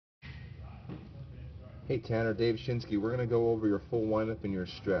Hey Tanner, Dave Shinskie. We're going to go over your full windup and your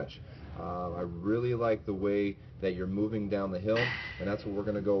stretch. I really like the way that you're moving down the hill, and that's what we're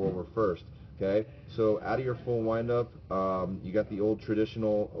going to go over first. Okay, so out of your full windup, you got the old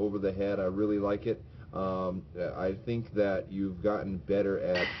traditional over the head. I really like it. I think that you've gotten better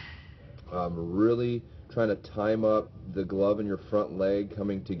at really trying to time up the glove and your front leg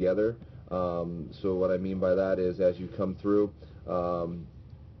coming together. So what I mean by that is as you come through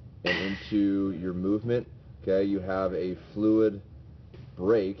and into your movement, okay, you have a fluid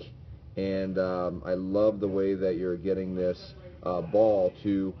break, and I love the way that you're getting this ball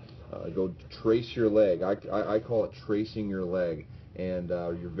to go trace your leg. I call it tracing your leg, and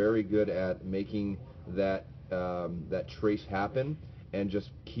you're very good at making that that trace happen and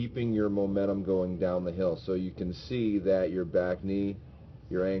just keeping your momentum going down the hill. So you can see that your back knee,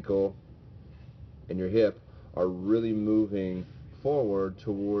 your ankle, and your hip are really moving forward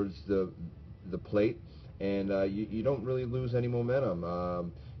towards the plate, and you don't really lose any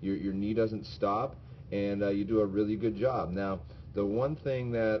momentum. Your knee doesn't stop, and you do a really good job. Now, the one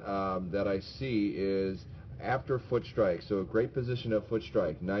thing that that I see is after foot strike. So a great position at foot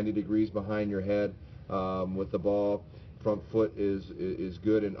strike, 90 degrees behind your head with the ball. Front foot is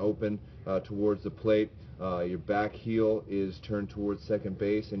good and open towards the plate. Your back heel is turned towards second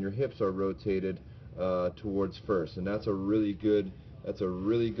base, and your hips are rotated towards first, and that's a really good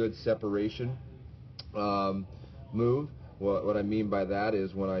separation move. What I mean by that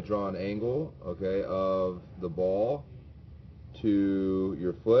is when I draw an angle, okay, of the ball to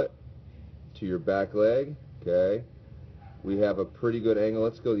your foot to your back leg, okay, we have a pretty good angle.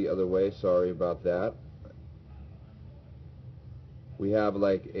 Let's go the other way. Sorry about that. We have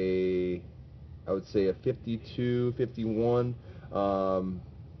like I would say a 52, 51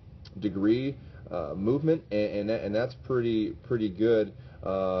 degree movement, and that's pretty good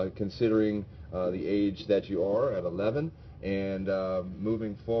considering the age that you are at 11. And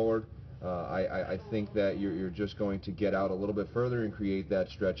moving forward, I think that you're just going to get out a little bit further and create that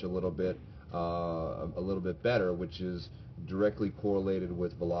stretch a little bit better, which is directly correlated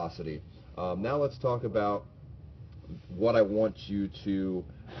with velocity. Now let's talk about what I want you to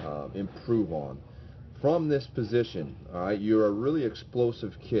improve on. From this position, all right, you're a really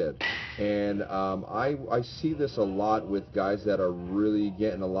explosive kid, and I see this a lot with guys that are really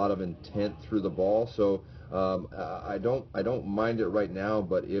getting a lot of intent through the ball. So I don't mind it right now,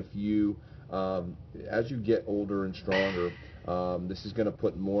 but if you as you get older and stronger, this is going to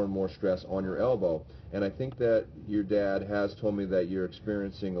put more and more stress on your elbow. And I think that your dad has told me that you're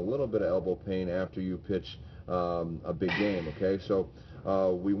experiencing a little bit of elbow pain after you pitch a big game. Okay, so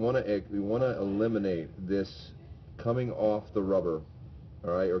we want to eliminate this coming off the rubber,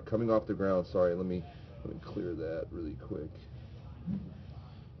 all right, or coming off the ground. Sorry, let me clear that really quick.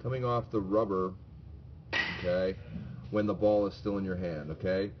 Coming off the rubber, okay, when the ball is still in your hand.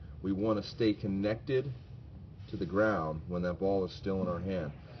 Okay, we want to stay connected to the ground when that ball is still in our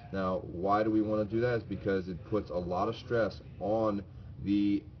hand. Now, why do we want to do that? Is because it puts a lot of stress on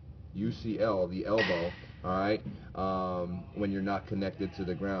the UCL, the elbow, all right, when you're not connected to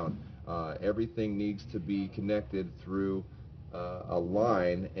the ground. Everything needs to be connected through a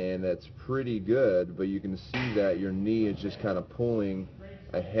line, and that's pretty good, but you can see that your knee is just kind of pulling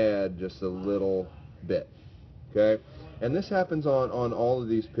ahead just a little bit. Okay, and this happens on all of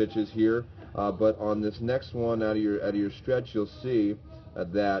these pitches here, but on this next one out of your stretch, you'll see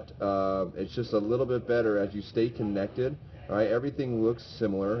that it's just a little bit better as you stay connected. All right, everything looks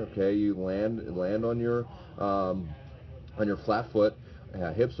similar. Okay, you land on your flat foot,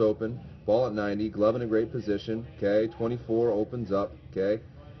 hips open, ball at 90, glove in a great position. Okay, 24 opens up. Okay,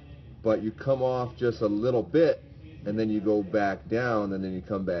 but you come off just a little bit, and then you go back down, and then you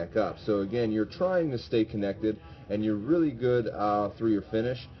come back up. So again, you're trying to stay connected, and you're really good through your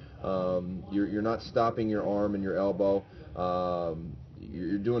finish. You're not stopping your arm and your elbow.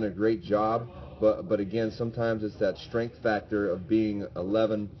 You're doing a great job. But again, sometimes it's that strength factor of being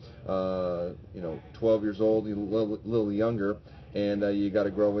 11, 12 years old, a little younger, and you got to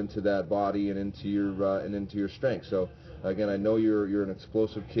grow into that body and into your strength. So again, I know you're an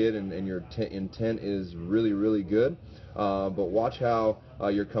explosive kid, and your intent is really good. But watch how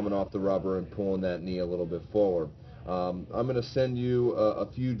you're coming off the rubber and pulling that knee a little bit forward. I'm going to send you a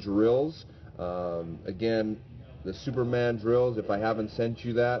few drills. Again, the Superman drills. If I haven't sent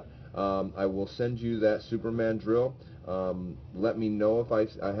you that, I will send you that Superman drill. Let me know if I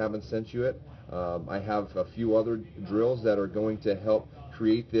haven't sent you it. I have a few other drills that are going to help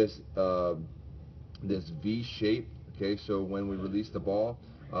create this V shape. Okay, so when we release the ball,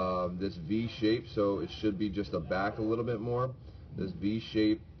 this V shape, so it should be just a back a little bit more. This V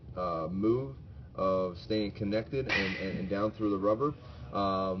shape move of staying connected and down through the rubber.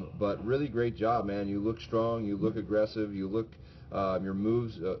 But really great job, man. You look strong, you look aggressive, you look your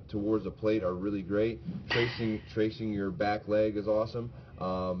moves towards the plate are really great. Tracing your back leg is awesome.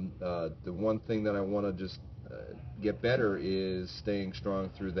 The one thing that I want to just get better is staying strong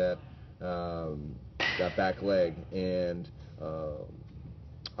through that back leg, and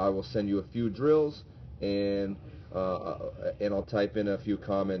I will send you a few drills, and I'll type in a few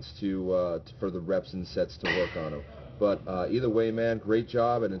comments for the reps and sets to work on them. But either way, man, great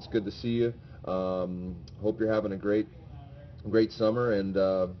job, and it's good to see you. Hope you're having a great summer and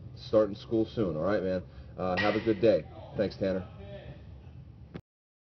starting school soon. All right, man. Have a good day. Thanks, Tanner.